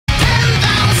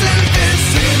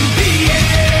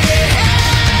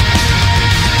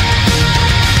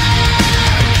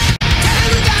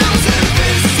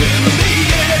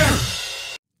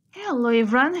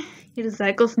everyone, it is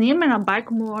Cosnime and I'm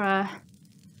back more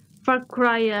Far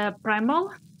Cry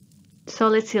Primal. So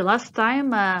let's see, last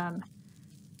time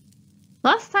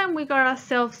we got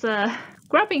ourselves a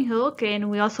grabbing hook and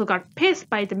we also got pissed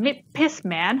by the piss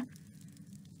man.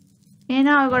 And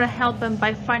now I'm gonna help him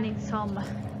by finding some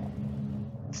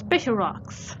special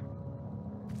rocks.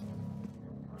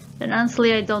 And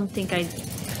honestly, I don't think I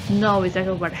know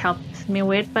exactly what helps me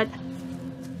with, but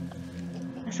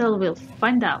so we'll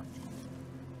find out.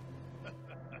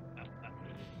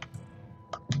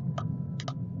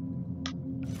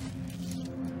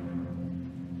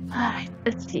 Alright,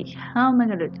 let's see. How am I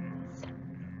gonna do this?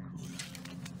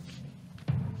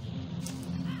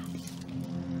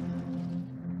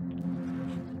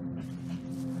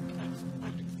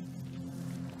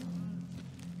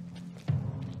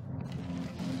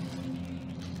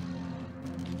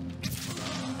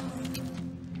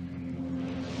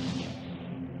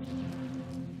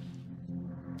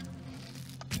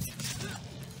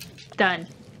 Done.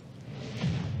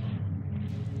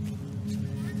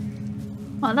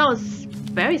 Oh, that was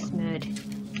very smooth.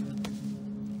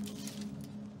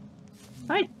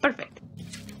 Alright, perfect.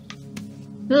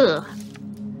 Ugh.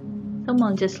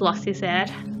 Someone just lost his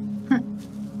head.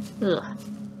 Ugh.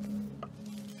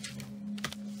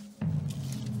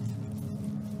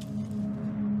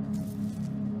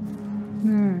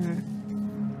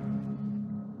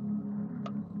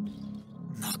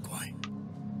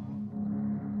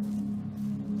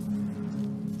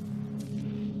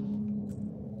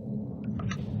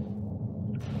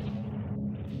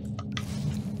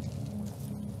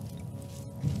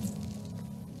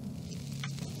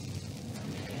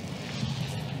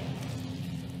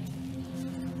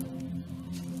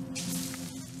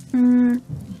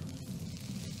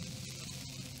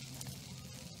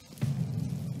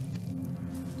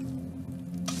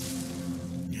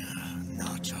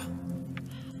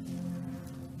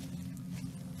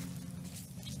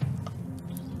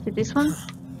 This one?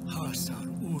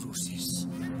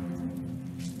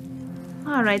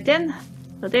 Alright then,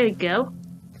 so there you go.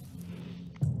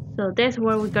 So that's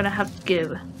where we're gonna have to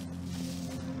go.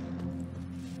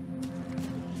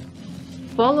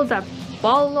 Follow that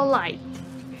ball of light.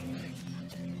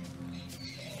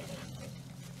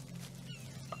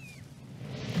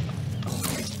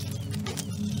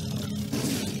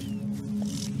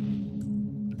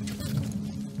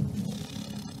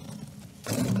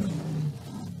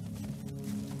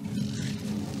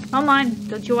 Come on,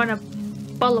 don't you want a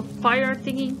ball of fire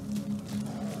thingy?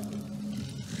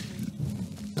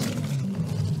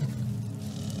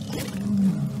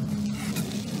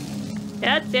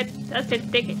 That's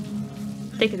it, take it.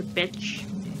 Take it, bitch.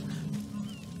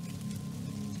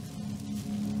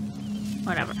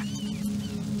 Whatever.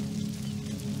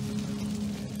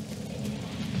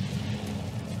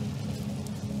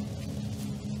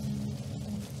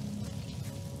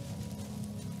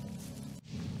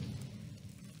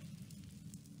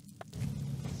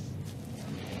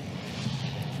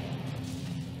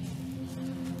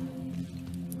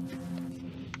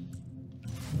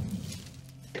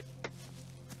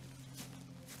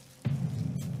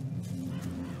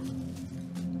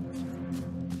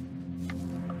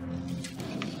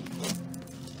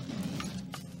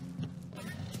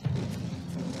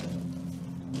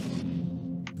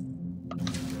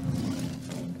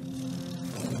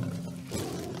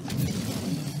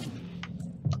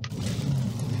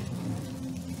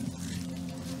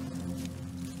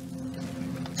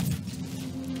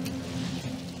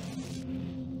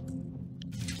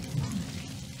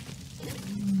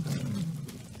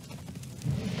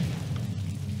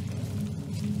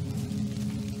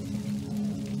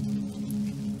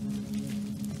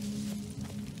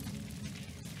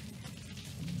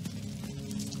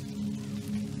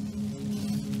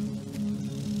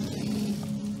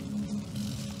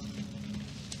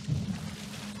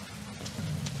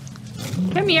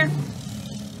 Come here.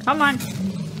 Come on.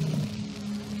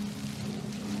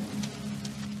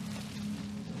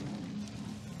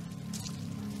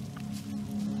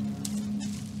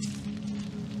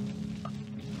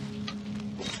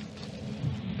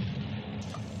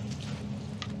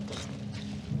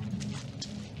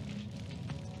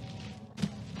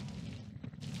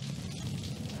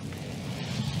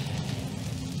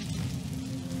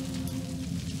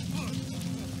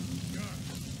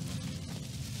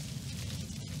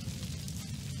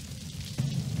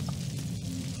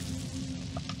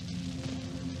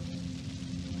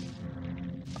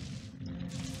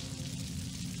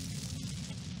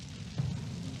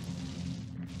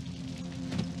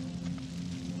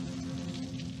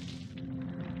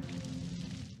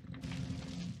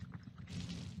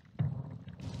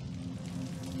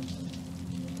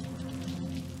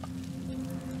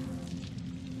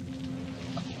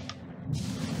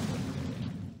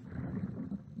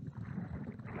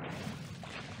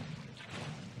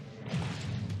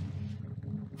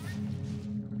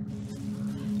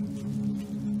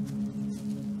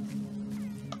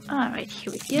 Alright,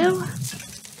 here we go.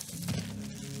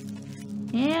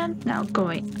 And now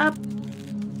going up.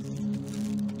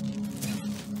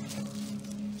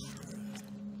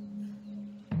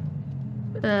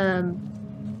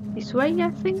 This way,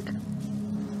 I think.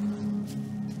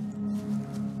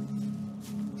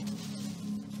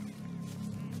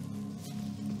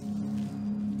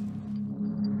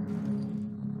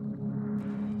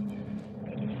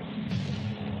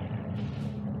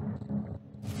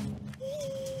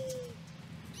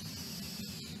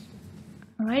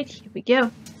 Alright, here we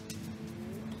go.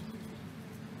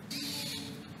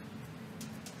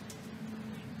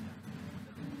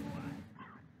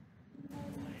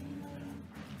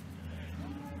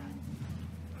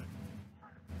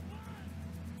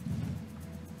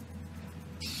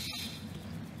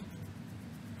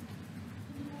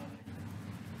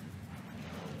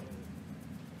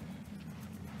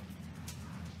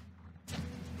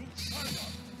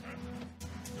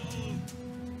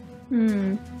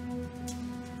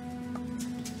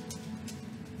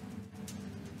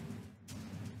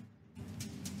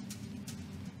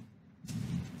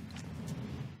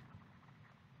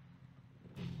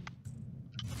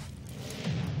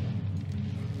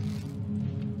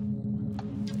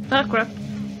 Oh crap.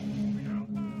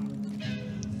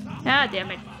 Ah,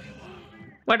 damn it.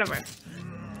 Whatever.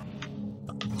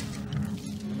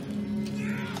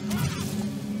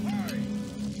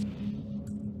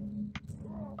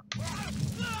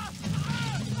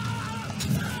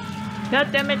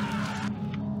 God damn it.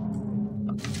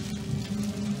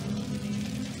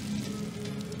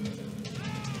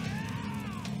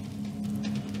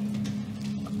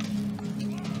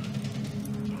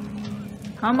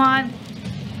 Come on.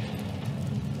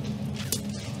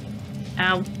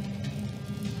 Ow.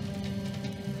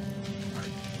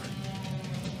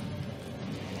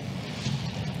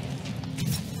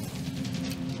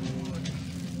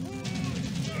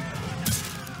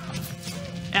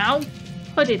 Ow.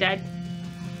 Who did that?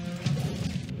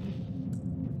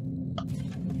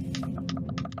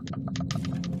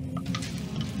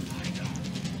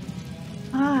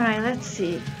 Alright, let's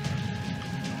see.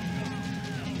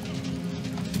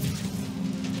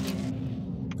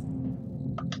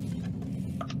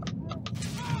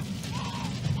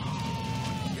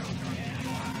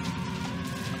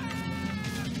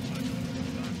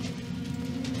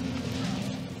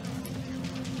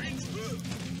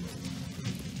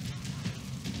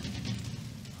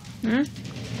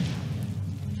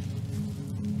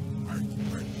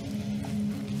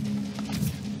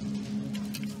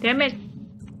 Damn it.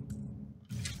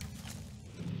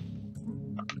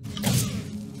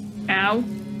 Ow.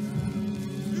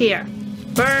 Here.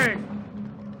 Burn.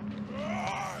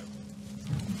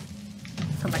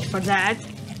 So much for that.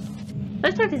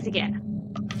 Let's try this again.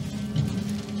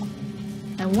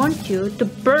 I want you to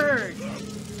burn.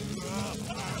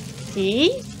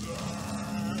 See?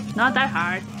 Not that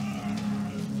hard.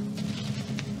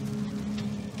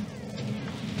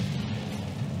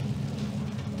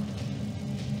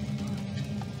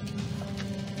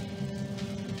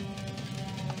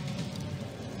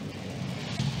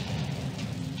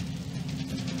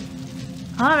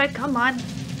 Alright, come on.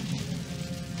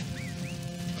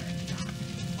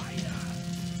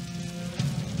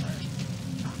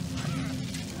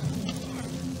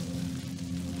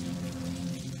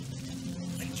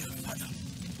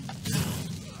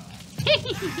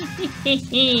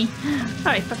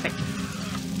 Alright, perfect.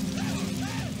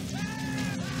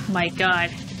 My god.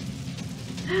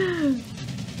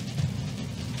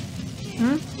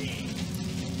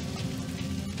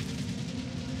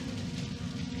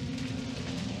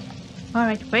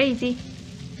 Alright, where is he?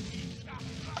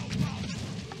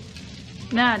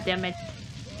 Nah, damn it.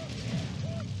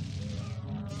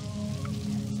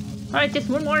 Alright, just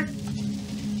one more.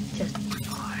 Just one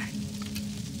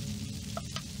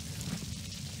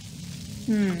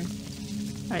more.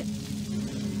 Alright.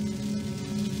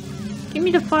 Give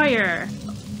me the fire.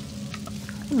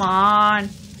 Come on.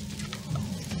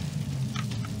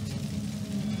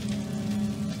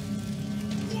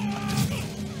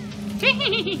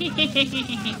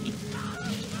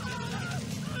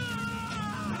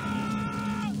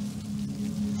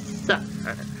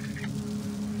 Suffer.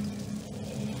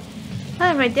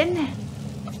 Alright then.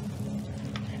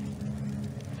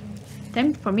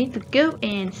 Time for me to go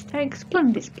and start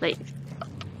exploring this place.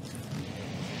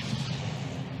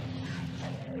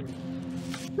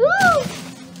 Woo!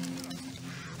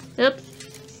 Oops.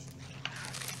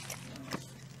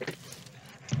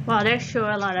 Wow, there's sure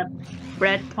a lot of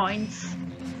red points.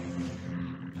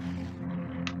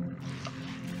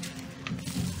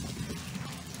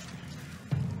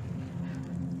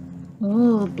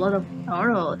 Oh, blood of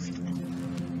Taurus.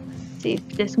 See if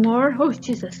there's more. Oh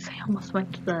Jesus, I almost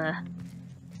went to the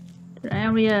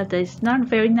area that is not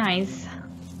very nice.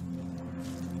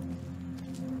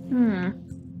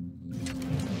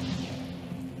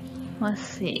 Let's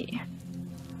see.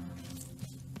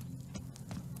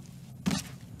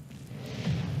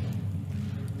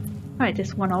 Alright,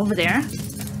 there's one over there.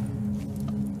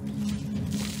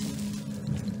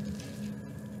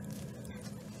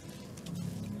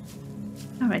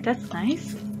 Alright, that's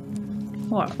nice.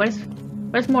 More.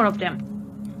 Where's more of them?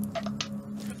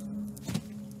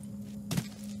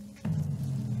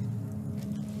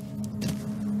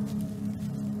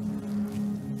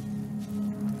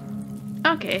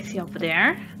 Okay, I see over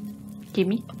there.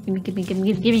 Gimme.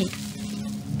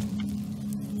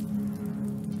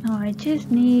 Oh, I just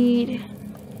need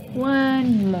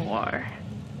one more.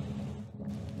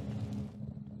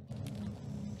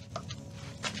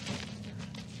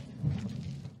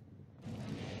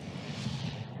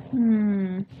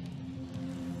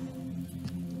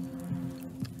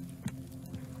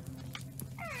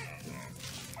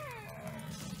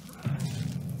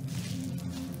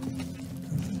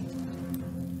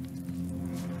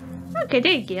 Okay,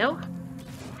 there you go.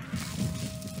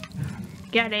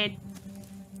 Got it.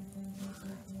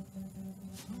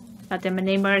 Got them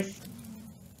neighbors.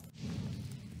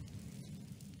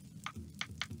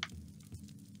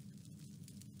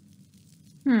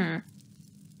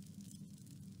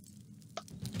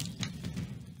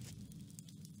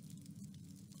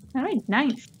 Alright,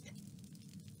 nice.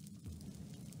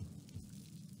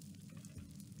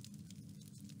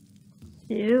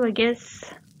 So, I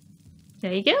guess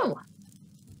there you go.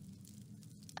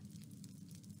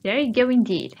 There you go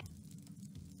indeed.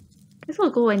 Guess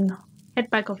we'll go and head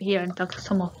back over here and talk to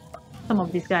some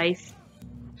of these guys.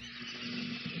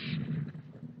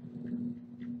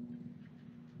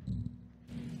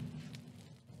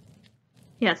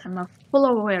 Yes, I'm full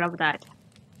aware of that.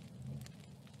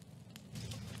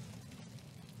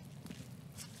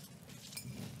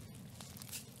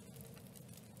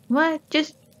 What?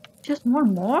 Just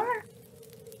more?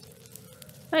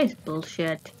 That is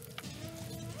bullshit.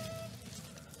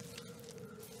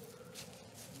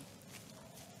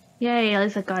 Yay, at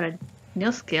least I got a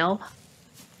new skill.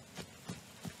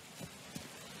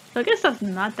 So I guess that's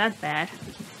not that bad.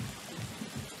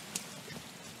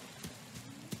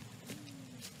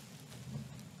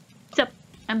 Yep,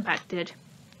 I'm back, dude.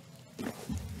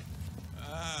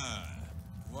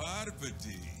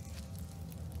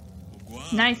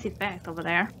 Nice effect over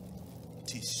there.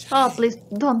 Oh, please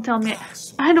don't tell me.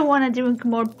 I don't want to drink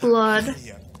more blood.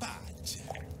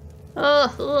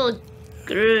 Oh,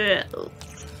 gross.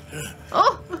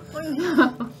 Oh,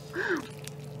 no.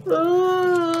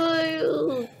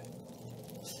 Oh,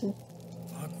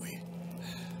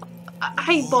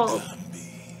 eyeball.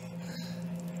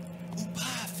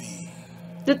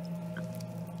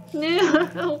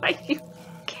 No, you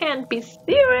can't be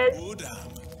serious.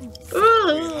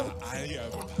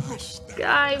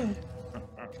 I'm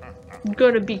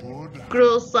gonna be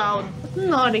gross out.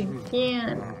 Not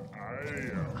again.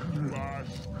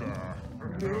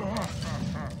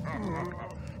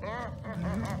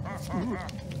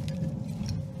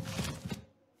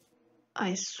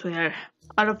 I swear,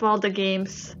 out of all the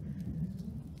games,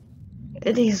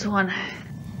 this one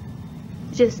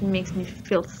just makes me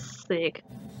feel sick.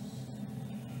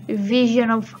 Vision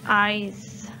of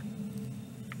eyes.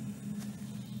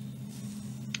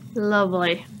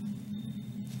 Lovely.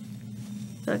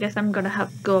 So I guess I'm gonna have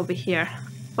to go over here.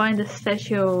 Find the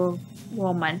statue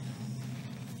woman.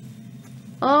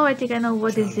 Oh, I think I know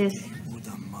what is this.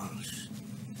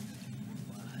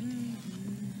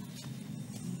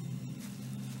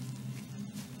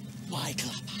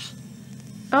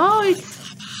 Oh,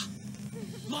 it's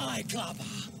my clubber.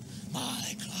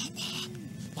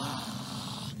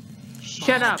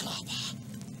 Shut up.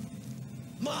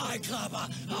 My clubber.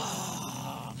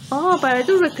 Oh, but I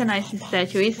do recognize this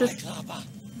statue. It's just,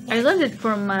 I learned it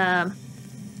from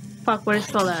fuck, what is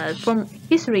it called? From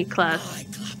history class.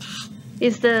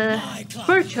 It's the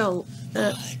virtual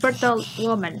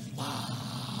woman.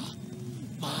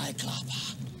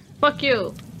 Fuck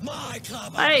you.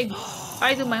 I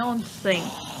do my own thing.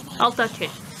 I'll touch it.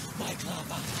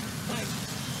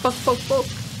 Fuck.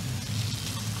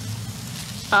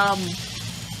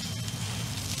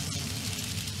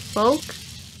 Folk?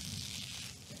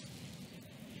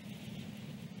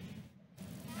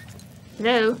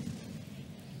 Hello?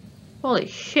 Holy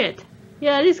shit.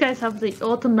 Yeah, these guys have the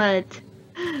ultimate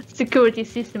security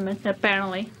system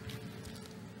apparently.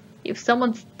 If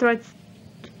someone tries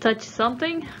to touch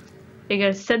something, they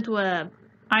get sent to a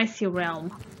icy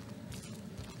realm.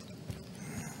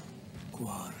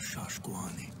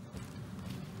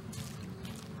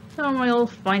 I'll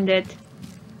find it.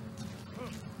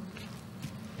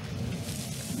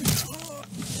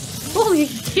 Holy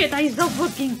shit, that is so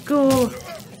fucking cool!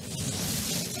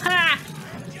 Ha!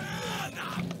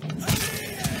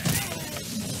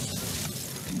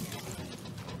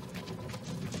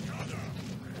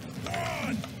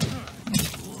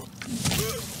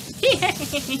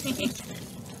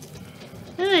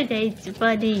 Oh, that's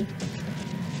funny.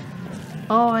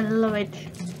 Oh, I love it.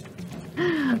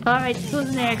 Alright,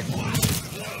 who's next?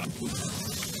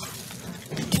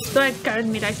 So I gotta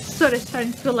admit, I sort of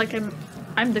starting to feel like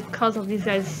I'm the cause of this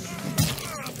guy's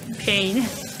pain.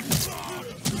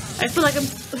 I feel like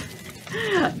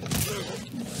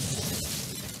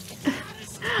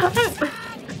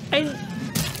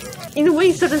in a way,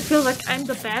 it sort of feels like I'm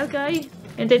the bad guy,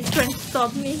 and they're trying to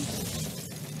stop me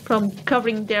from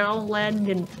covering their own land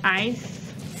in ice.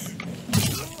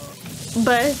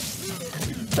 But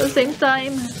at the same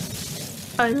time,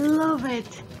 I love it.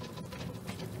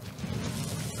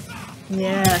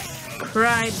 Yes,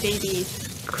 cry,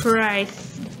 babies, cry,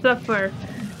 suffer,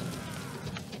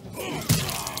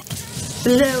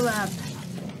 blow up.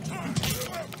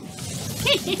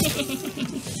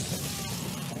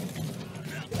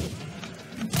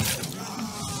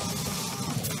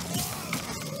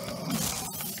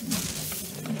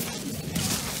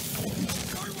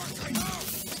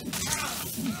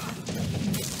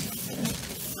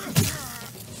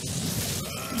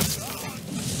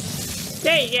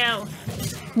 There you go.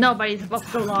 Nobody's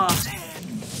above the law.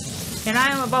 And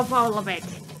I am above all of it.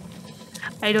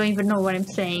 I don't even know what I'm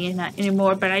saying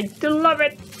anymore, but I do love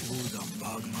it.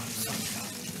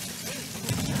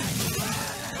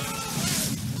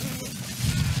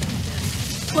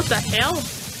 What the hell?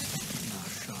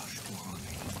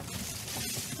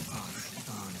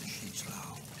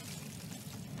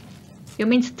 You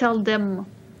mean to tell them...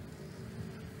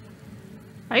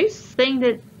 Are you saying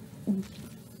that...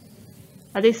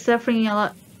 Are they suffering a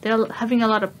lot? They're having a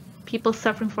lot of people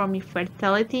suffering from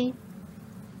infertility,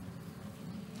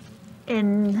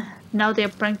 and now they're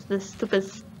praying to the stupid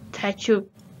statue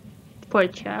for a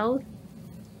child.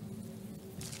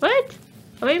 What?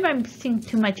 Or maybe I'm seeing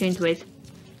too much into it.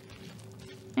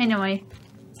 Anyway,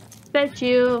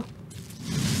 statue.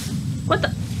 What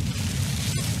the?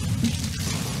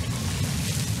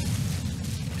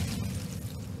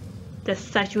 The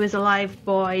statue is alive,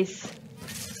 boys.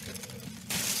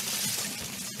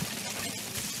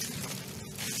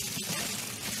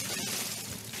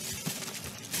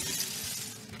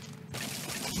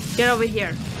 Get over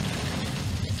here.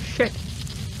 Shit.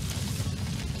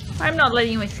 I'm not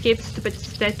letting you escape, stupid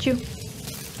statue.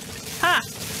 Ha!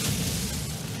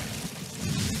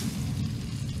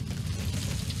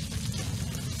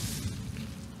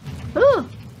 Ooh!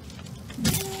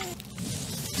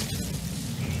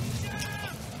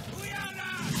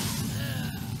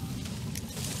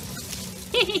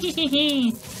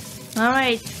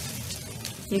 Alright.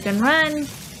 You can run,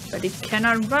 but it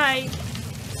cannot ride.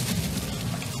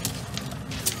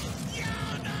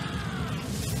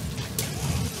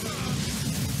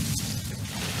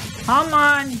 Come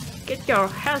on, get your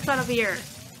ass out of here.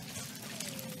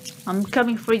 I'm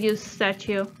coming for you,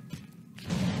 statue.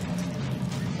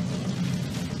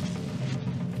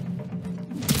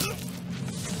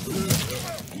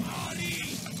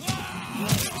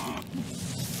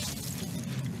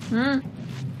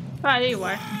 Ah, there you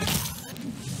are.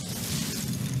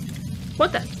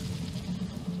 What the?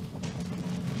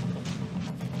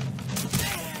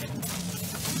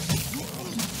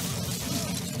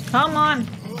 Come on.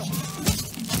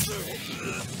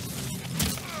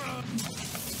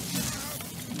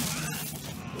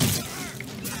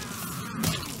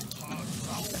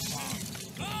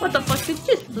 What the fuck? It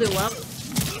just blew up.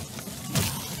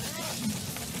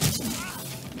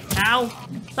 Ow.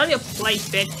 Not your place,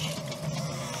 bitch.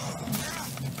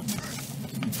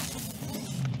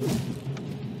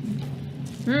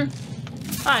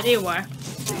 Ah, there you are.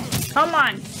 Come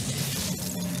on.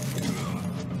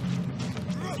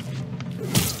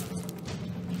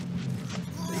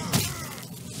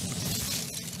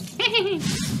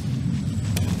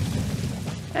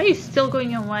 Are you still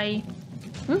going away?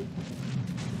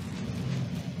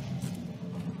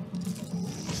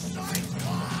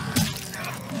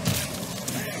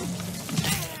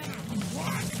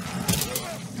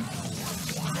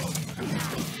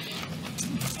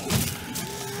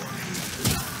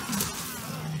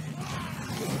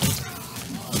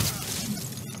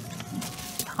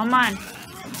 Come on.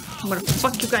 I'm gonna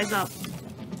fuck you guys up.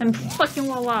 I'm fucking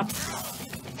well up.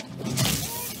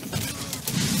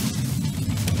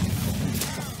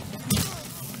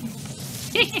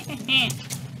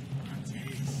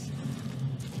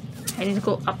 I need to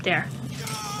go up there.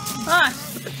 Ah,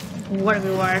 stupid. Whatever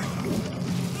you are.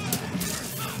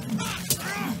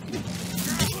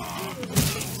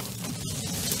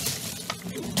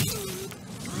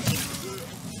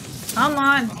 Come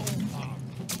on.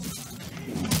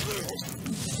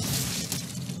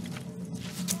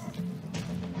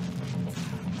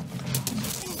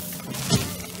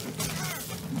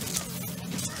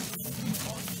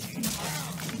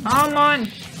 Come on.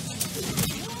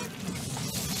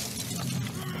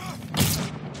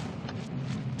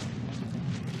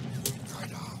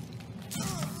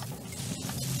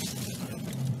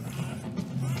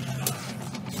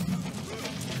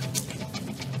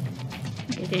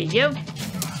 Okay, there you go.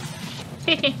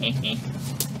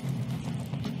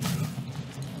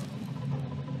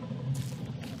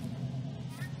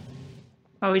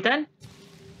 Are we done?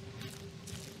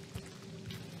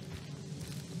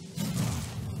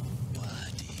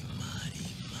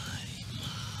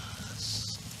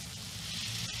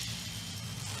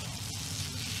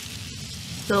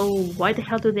 So why the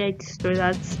hell do they destroy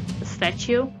that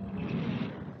statue?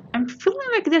 I'm feeling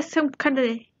like there's some kind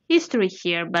of history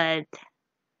here, but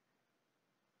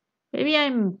maybe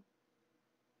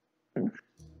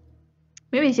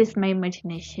it's just my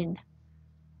imagination.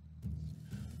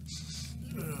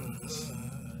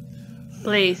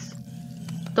 Please,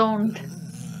 don't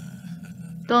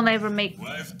ever make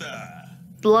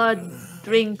blood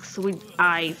drinks with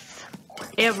ice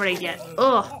ever again.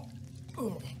 Ugh.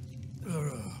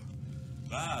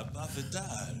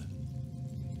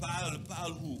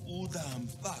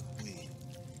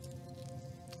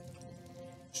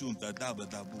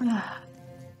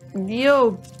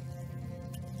 Yo.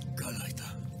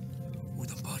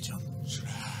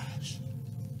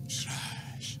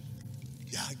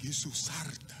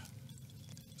 Susarta,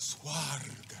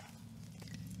 Swarga,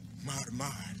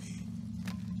 Marmani,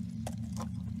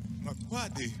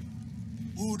 Makwadi,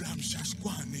 Udam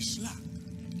Shasquanisla,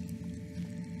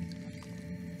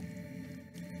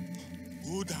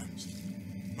 Udams,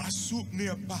 Masuk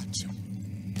near Pacham,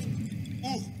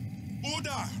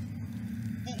 Uda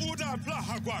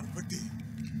Plahaguarpati.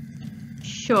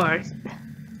 Sure.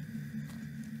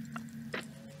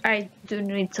 I do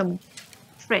need some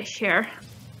fresh air.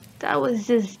 That was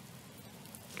just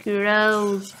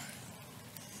gross.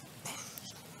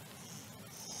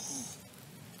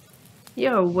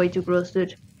 You're way too gross,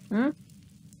 dude.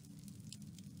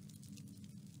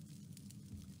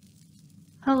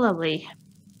 How lovely.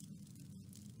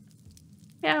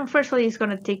 Yeah, unfortunately it's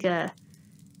gonna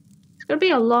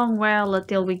be a long while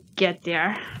until we get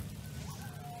there.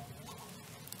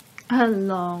 A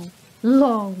long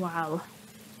while.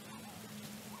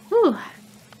 Whew.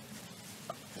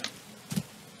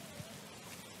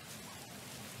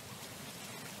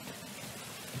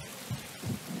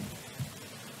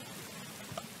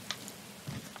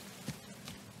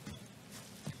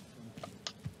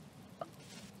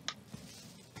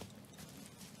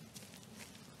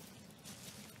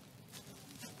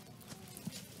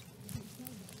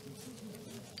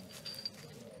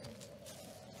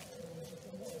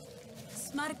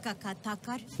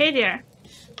 Hey there.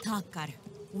 Takar,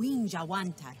 winja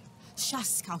wantar,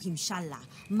 shaskau himshala,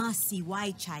 masi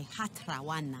waichai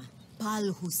hatrawana,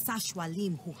 pal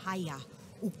husashwalim huhaya,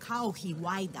 ukau hi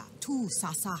waida, tu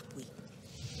sasapwi.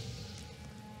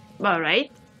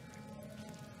 Alright.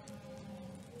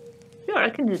 Sure, I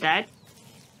can do that.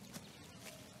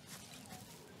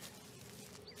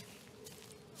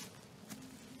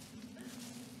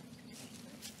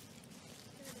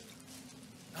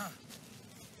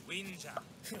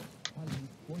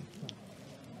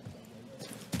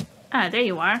 Ah, there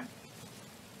you are.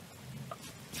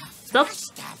 Stop.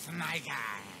 See,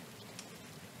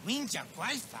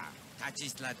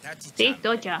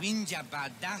 Doja.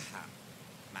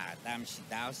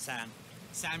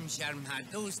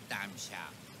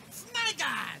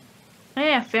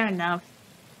 Yeah, fair enough.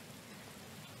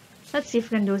 Let's see if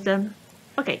we can do them.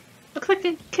 Okay, looks like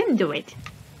I can do it.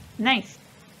 Nice.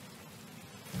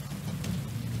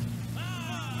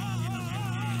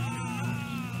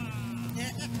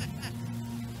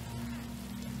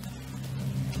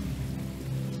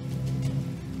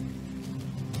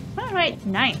 Alright,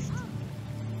 nice.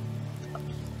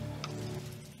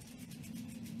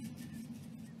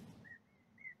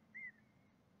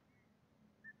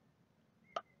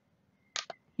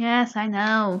 Yes, I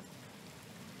know.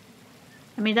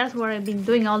 I mean, that's what I've been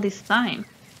doing all this time.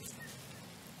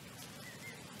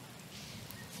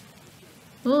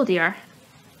 Oh dear.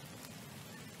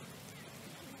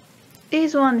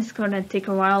 This one is gonna take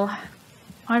a while.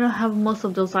 I don't have most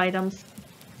of those items.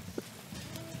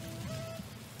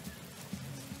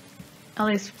 At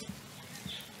least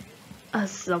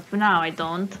as of now, I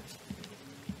don't.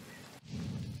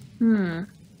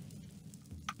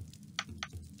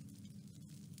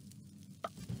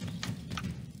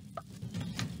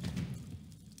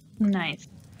 Nice.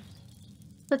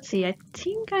 Let's see, I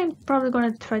think I'm probably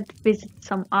gonna try to visit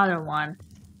some other one.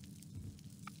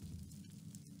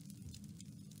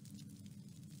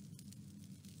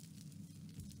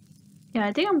 Yeah,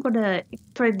 I think I'm gonna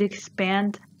try to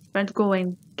expand. Try to go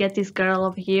and get this girl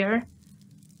over here.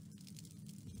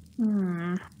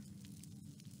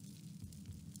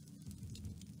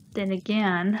 Then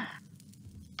again,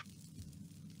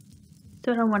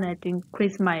 so I don't want to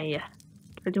increase my,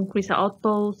 try to increase the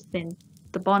outposts and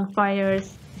the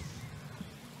bonfires.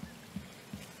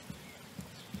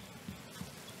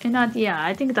 And not, yeah,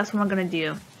 I think that's what I'm gonna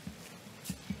do.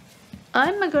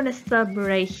 I'm gonna stop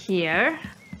right here.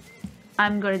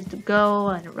 I'm going to go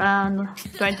and around,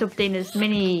 trying to obtain as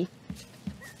many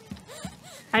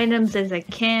items as I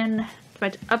can, try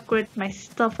to upgrade my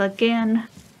stuff again,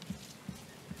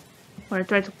 or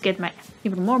try to get my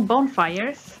even more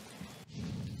bonfires.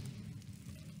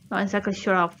 Not exactly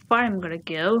sure how far I'm gonna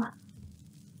go,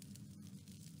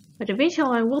 but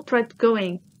eventually I will try to go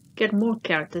and get more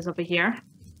characters over here.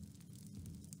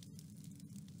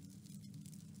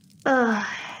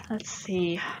 Let's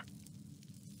see.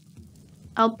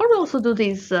 I'll probably also do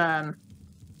these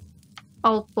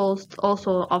outposts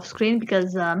also off screen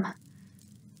because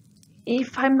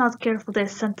if I'm not careful,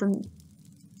 there's certain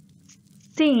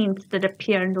scenes that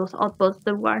appear in those outposts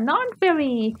that were not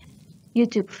very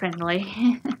YouTube friendly.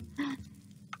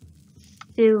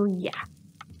 So yeah,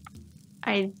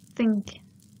 I think,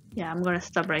 yeah, I'm gonna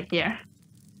stop right here.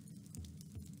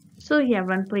 So yeah,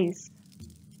 everyone, please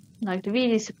like the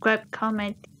video, subscribe,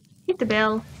 comment, hit the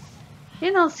bell,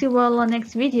 and I'll see you all on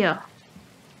next video.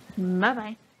 Bye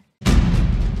bye.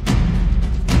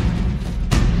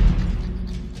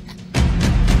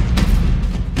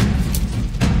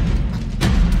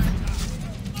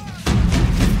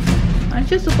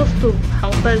 Aren't you supposed to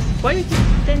help us? Why are you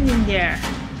just standing there?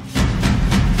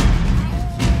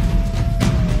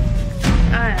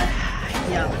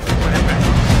 Yeah, whatever.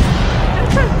 I'm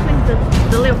trying to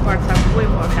think the leopards are way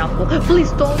more helpful.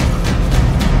 Please don't!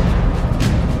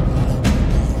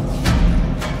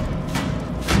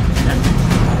 That's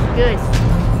good.